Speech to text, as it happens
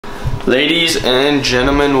Ladies and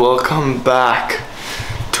gentlemen, welcome back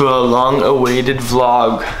to a long-awaited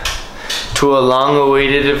vlog, to a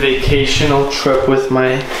long-awaited vacational trip with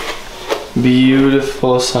my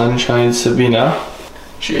beautiful sunshine Sabina.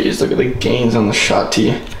 Jeez, look at the gains on the shot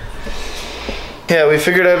tee. Yeah, we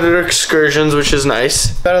figured out our excursions, which is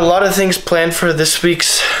nice. Got a lot of things planned for this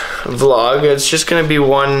week's vlog. It's just gonna be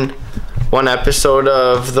one episode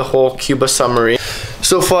of the whole Cuba summary.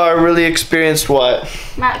 So far, really experienced what?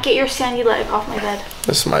 Matt, get your sandy leg off my bed.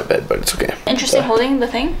 This is my bed, but it's okay. Interesting holding the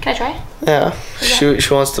thing. Can I try? Yeah, she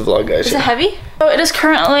wants to vlog, guys. Is it heavy? So it is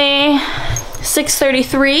currently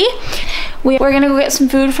 6:33. We're gonna go get some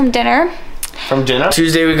food from dinner. From dinner?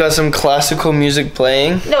 Tuesday we got some classical music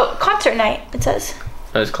playing. No, concert night, it says.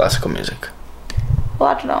 That is classical music. Well,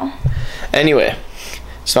 I don't know. Anyway,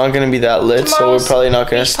 it's not gonna be that lit, so we're probably not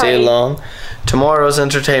gonna stay long. Tomorrow's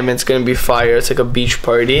entertainment's gonna be fire. It's like a beach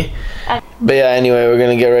party. But yeah, anyway, we're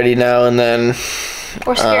gonna get ready now, and then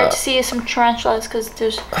we're scared to see some tarantulas because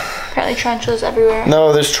there's apparently tarantulas everywhere.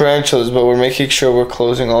 No, there's tarantulas, but we're making sure we're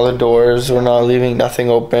closing all the doors. We're not leaving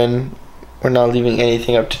nothing open. We're not leaving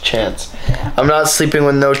anything up to chance. Yeah. I'm not sleeping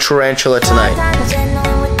with no tarantula tonight.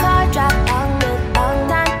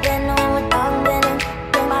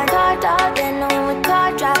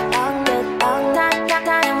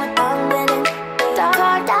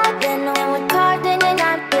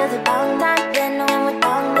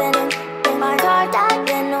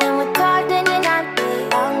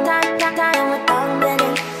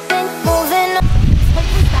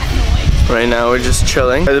 Right now we're just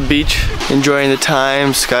chilling by the beach, enjoying the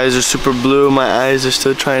time. Skies are super blue. My eyes are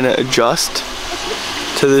still trying to adjust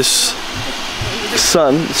to this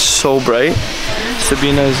sun. It's so bright.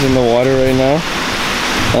 Sabina is in the water right now.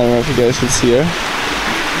 I don't know if you guys can see her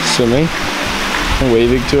swimming. I'm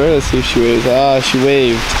waving to her. Let's see if she waves. Ah, she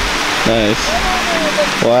waved.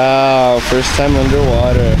 Nice. Wow, first time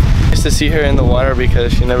underwater. Nice to see her in the water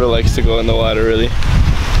because she never likes to go in the water really.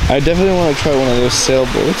 I definitely want to try one of those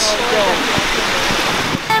sailboats.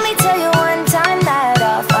 Let me tell you one time that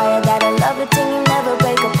our fire got a love it till you never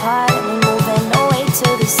break apart. And we moving away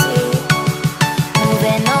to the sea.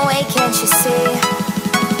 Moving away, can't you see?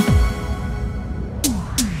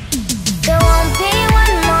 There won't be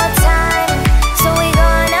one more time, so we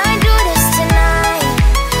gonna do this tonight.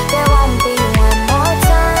 There won't be one more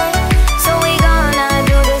time, so we gonna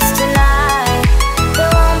do this tonight.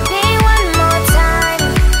 There won't be one more time,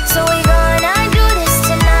 so we gonna do this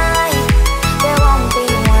tonight. There won't be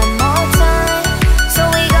one more time, so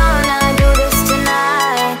we gonna do this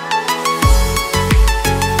tonight.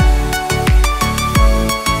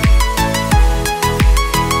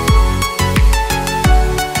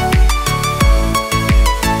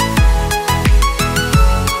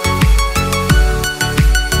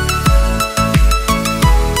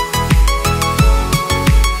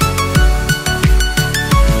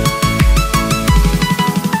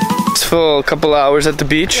 It's full, a couple hours at the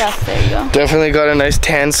beach. Yeah, there you go. Definitely got a nice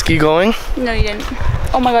tan ski going. No, you didn't.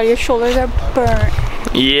 Oh my god, your shoulders are burnt.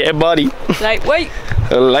 Yeah, buddy. Lightweight.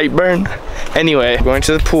 A light burn. Anyway, going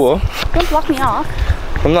to the pool. Don't block me off.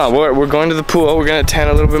 I'm not. We're going to the pool. We're gonna tan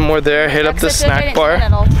a little bit more there. Hit up the snack bar.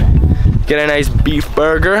 Get a nice beef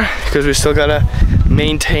burger because we still gotta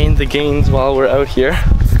maintain the gains while we're out here.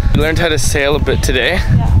 We learned how to sail a bit today.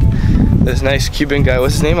 Yeah. This nice Cuban guy,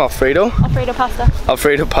 what's his name? Alfredo? Alfredo pasta.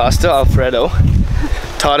 Alfredo pasta, Alfredo.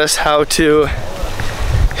 Taught us how to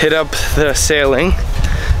hit up the sailing.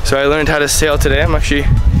 So I learned how to sail today. I'm actually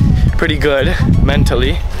pretty good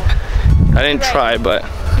mentally. I didn't try, but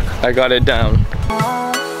I got it down.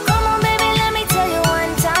 Come on, baby, let me tell you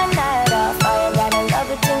one time that our fire got a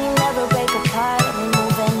love it till you never break apart. And we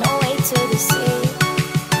moving away to the sea.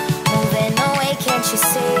 Moving away, can't you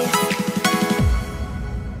see?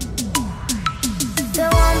 There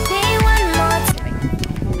won't be one more time.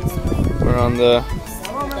 We're on the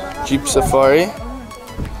Jeep Safari.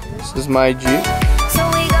 This is my Jeep. So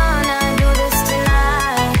we gonna do this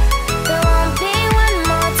tonight. There won't be one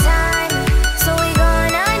more time. So we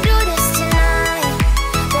gonna do this tonight.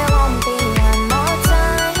 There won't be one more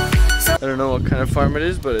time. So I don't know what kind of farm it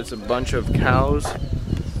is, but it's a bunch of cows,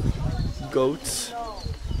 goats,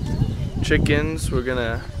 chickens. We're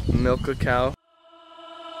gonna milk a cow.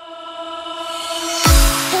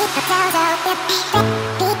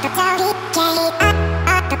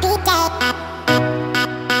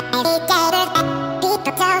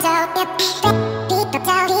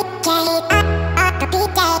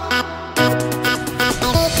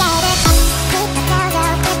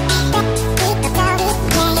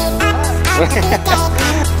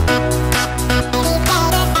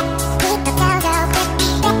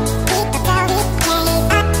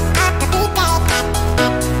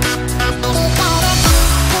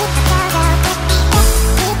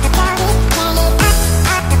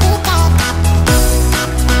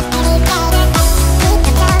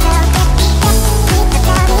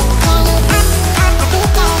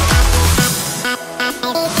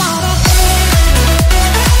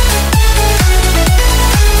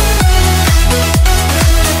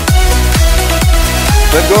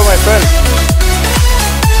 go, my friend.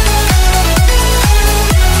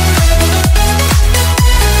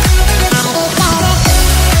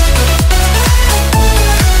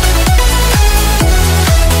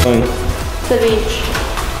 The beach.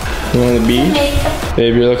 You on the beach?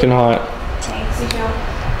 Babe, you're looking hot. Thanks, you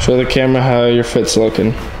too. Show the camera how your fit's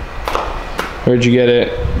looking. Where'd you get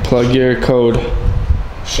it? Plug your code.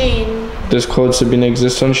 Shein. Does code Sabina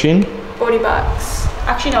exist on Shein? 40 bucks.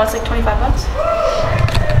 Actually, no, it's like 25 bucks.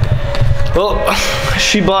 Well,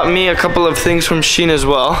 she bought me a couple of things from Shein as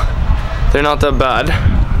well. They're not that bad.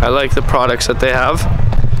 I like the products that they have.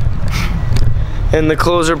 And the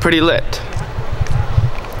clothes are pretty lit.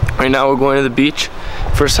 Right now we're going to the beach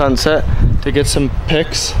for sunset to get some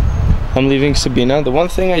pics. I'm leaving Sabina. The one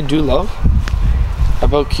thing I do love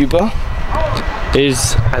about Cuba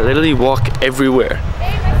is I literally walk everywhere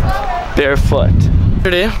barefoot.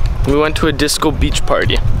 Today we went to a disco beach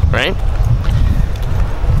party, right?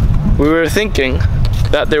 We were thinking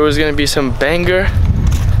that there was gonna be some banger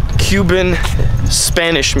Cuban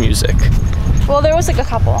Spanish music. Well, there was like a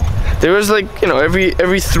couple. There was like, you know, every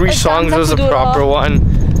 3 Like songs was a proper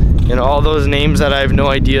one. You know, all those names that I have no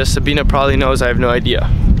idea. Sabina probably knows, I have no idea.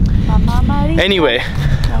 Anyway,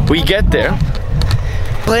 we get there.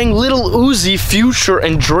 Playing Lil Uzi, Future,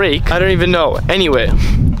 and Drake. I don't even know. Anyway,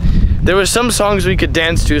 there were some songs we could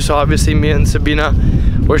dance to, so obviously me and Sabina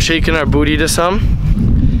were shaking our booty to some.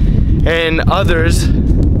 And others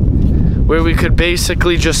where we could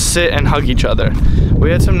basically just sit and hug each other. We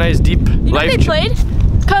had some nice deep You know life. They played?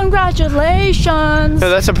 Congratulations. No,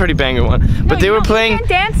 that's a pretty banger one. But they were playing. You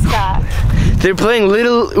can't dance that. They're playing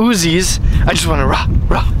Lil Uzi's. I just wanna rah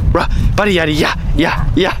rah rah, body yada yeah yeah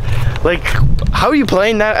yeah. Like, how are you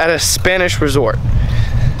playing that at a Spanish resort?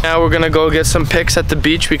 Now we're gonna go get some pics at the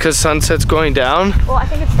beach because sunset's going down. Well, I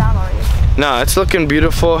think it's down already. No, it's looking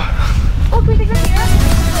beautiful. Oh, can we take them here?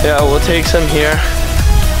 Yeah, we'll take some here.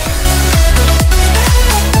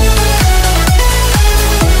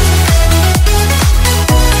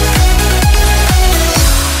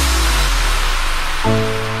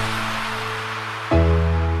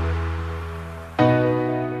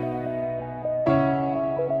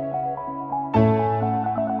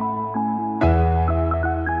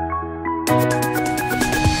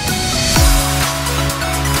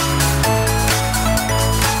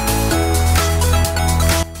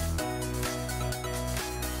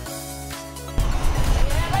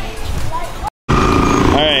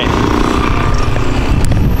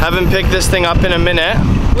 Haven't picked this thing up in a minute.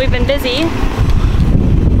 We've been busy.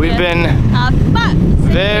 We've been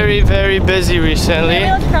very, very busy recently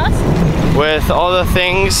with all the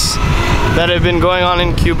things that have been going on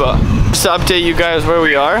in Cuba. Just to update you guys where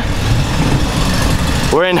we are.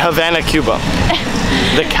 We're in Havana, Cuba.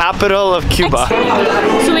 The capital of Cuba.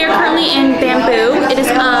 So we are currently in Bamboo. It is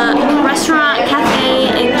a restaurant, cafe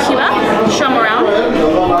in Cuba. Show them around.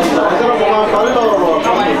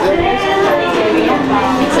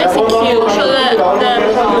 It's nice and cute. Show the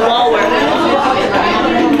wall work.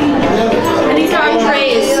 And these are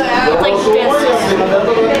entrees, like this.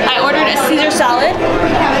 I ordered a Caesar salad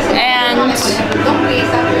and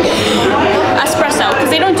espresso, because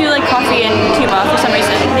they don't do like coffee in Cuba for some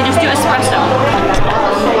reason. They just do espresso.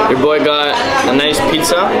 Your boy got a nice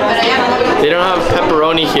pizza. They don't have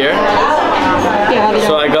pepperoni here.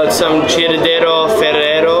 So I got some Chiradero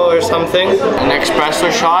Ferrero or something. An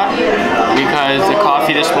espresso shot because the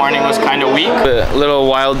coffee this morning was kind of weak. A little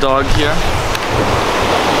wild dog here.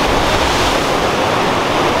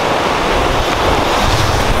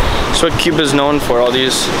 That's what Cuba's known for, all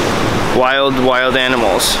these wild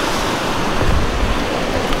animals.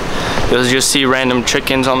 You'll just see random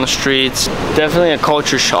chickens on the streets. Definitely a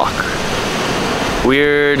culture shock.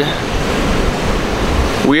 Weird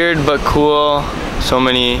but cool. So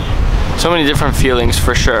many different feelings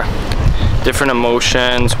for sure. Different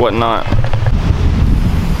emotions, whatnot.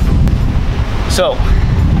 So,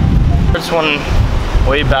 first one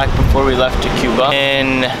way back before we left to Cuba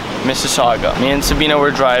in Mississauga. Me and Sabina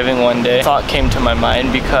were driving one day. A thought came to my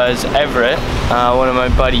mind because Everett, one of my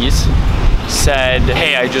buddies, said,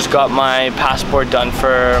 hey, I just got my passport done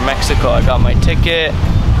for Mexico. I got my ticket.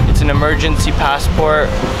 It's an emergency passport.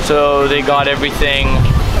 So they got everything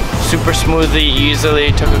super smoothly,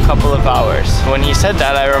 easily, took a couple of hours. When he said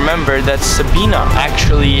that, I remembered that Sabina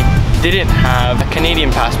actually didn't have a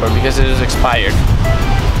Canadian passport because it was expired.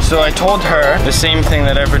 So I told her the same thing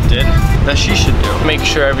that Everett did, that she should do. Make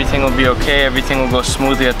sure everything will be okay, everything will go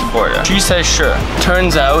smoothly at the border. She says sure.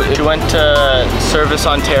 Turns out, she went to Service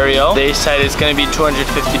Ontario. They said it's gonna be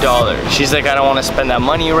 $250. She's like, I don't wanna spend that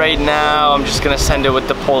money right now. I'm just gonna send it with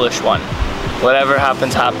the Polish one. Whatever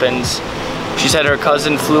happens, happens. She said her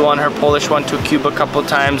cousin flew on her Polish one to Cuba a couple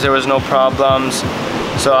times. There was no problems.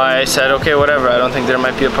 So I said, okay, whatever. I don't think there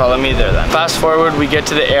might be a problem either then. Fast forward, we get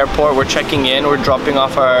to the airport. We're checking in. We're dropping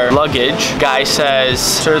off our luggage. Guy says,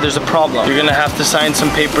 sir, there's a problem. You're gonna have to sign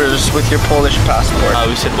some papers with your Polish passport.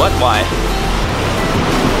 We said, what? Why?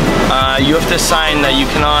 You have to sign that you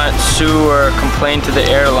cannot sue or complain to the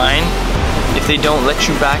airline if they don't let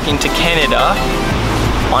you back into Canada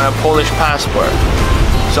on a Polish passport.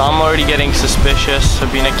 So I'm already getting suspicious.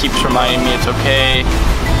 Sabina keeps reminding me it's okay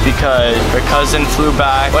because her cousin flew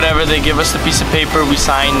back. Whatever, they give us the piece of paper, we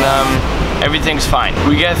sign them, everything's fine.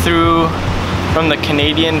 We get through from the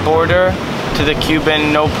Canadian border to the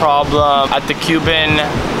Cuban, no problem. At the Cuban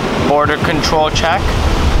border control check,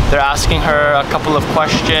 they're asking her a couple of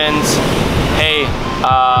questions. Hey,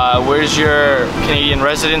 where's your Canadian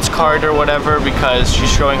residence card or whatever, because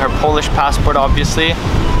she's showing her Polish passport obviously.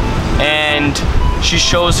 And she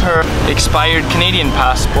shows her expired Canadian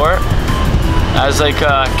passport as like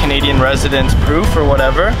a Canadian residence proof or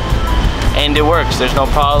whatever. And it works, there's no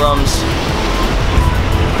problems.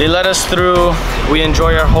 They let us through. We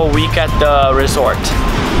enjoy our whole week at the resort.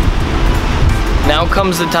 Now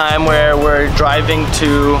comes the time where we're driving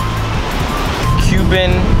to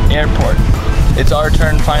Cuban airport. It's our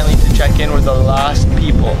turn finally to check in. We're the last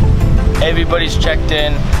people. Everybody's checked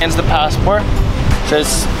in. Hands the passport.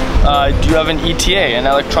 Says, do you have an ETA, an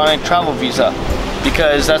electronic travel visa?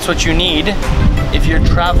 Because that's what you need if you're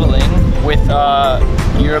traveling with a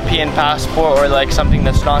European passport or like something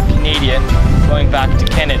that's not Canadian going back to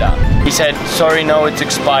Canada. He said, sorry, no, it's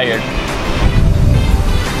expired.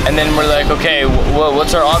 And then we're like, okay,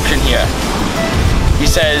 what's our option here? He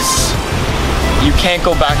says, you can't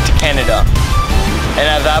go back to Canada. And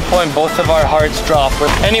at that point, both of our hearts drop.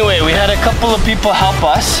 Anyway, we had a couple of people help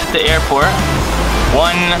us at the airport.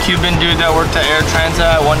 One Cuban dude that worked at Air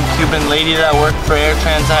Transat, one Cuban lady that worked for Air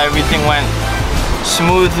Transat. Everything went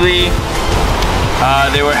smoothly.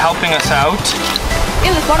 They were helping us out.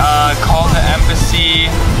 Called the embassy.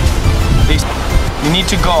 You need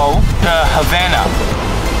to go to Havana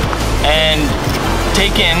and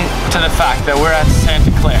take in to the fact that we're at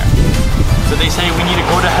Santa Clara. So they say we need to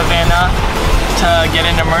go to Havana to get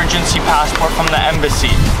an emergency passport from the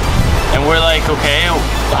embassy. And we're like, okay,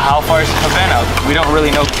 how far is Havana? We don't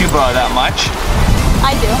really know Cuba that much.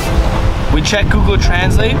 I do. We check Google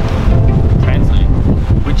Translate.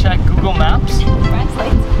 We check Google Maps.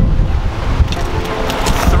 Translate.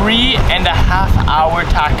 3.5-hour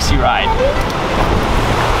taxi ride.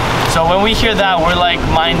 So when we hear that, we're like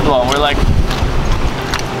mind blown. We're like,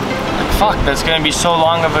 fuck, that's gonna be so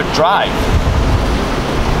long of a drive.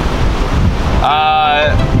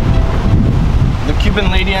 The Cuban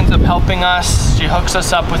lady ends up helping us. She hooks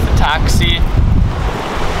us up with a taxi.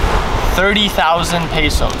 30,000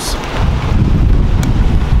 pesos.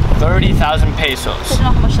 30,000 pesos. I don't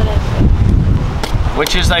know how much that is.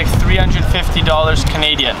 Which is like $350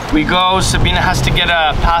 Canadian. We go, Sabina has to get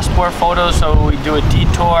a passport photo, so we do a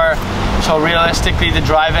detour. So realistically, the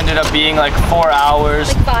drive ended up being like 4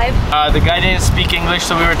 hours. Like 5. The guy didn't speak English,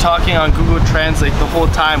 so we were talking on Google Translate the whole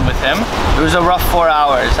time with him. It was a rough 4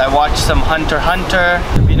 hours. I watched some Hunter x Hunter.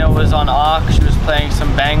 Sabina was on aux, she was playing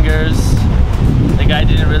some bangers. The guy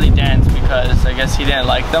didn't really dance because I guess he didn't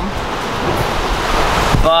like them.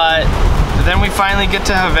 But then we finally get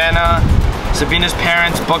to Havana. Sabina's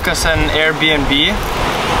parents book us an Airbnb,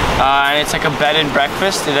 and it's like a bed and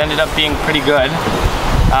breakfast. It ended up being pretty good.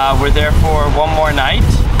 We're there for one more night.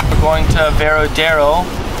 We're going to Veradero.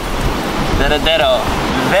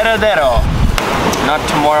 Not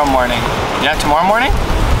tomorrow morning. Yeah, tomorrow morning?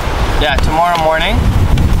 Yeah, tomorrow morning.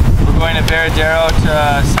 We're going to Veradero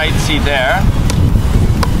to sightsee there.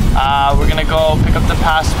 We're gonna go pick up the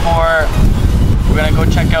passport. We're gonna go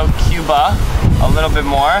check out Cuba a little bit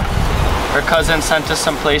more. Her cousin sent us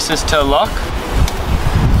some places to look.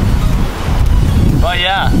 But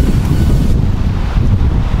yeah,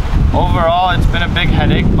 overall it's been a big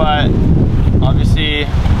headache, but obviously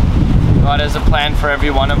God has a plan for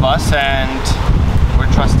every one of us and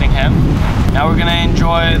we're trusting Him. Now we're gonna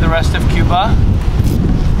enjoy the rest of Cuba.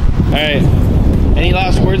 Alright, any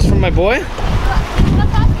last words from my boy?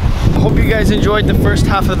 I hope you guys enjoyed the first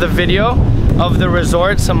half of the video of the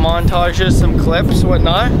resort, some montages, some clips,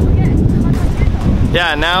 whatnot.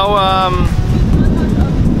 Yeah, now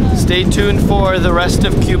stay tuned for the rest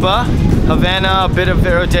of Cuba, Havana, a bit of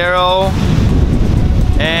Veradero,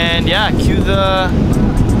 and yeah, cue the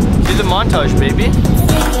montage, baby.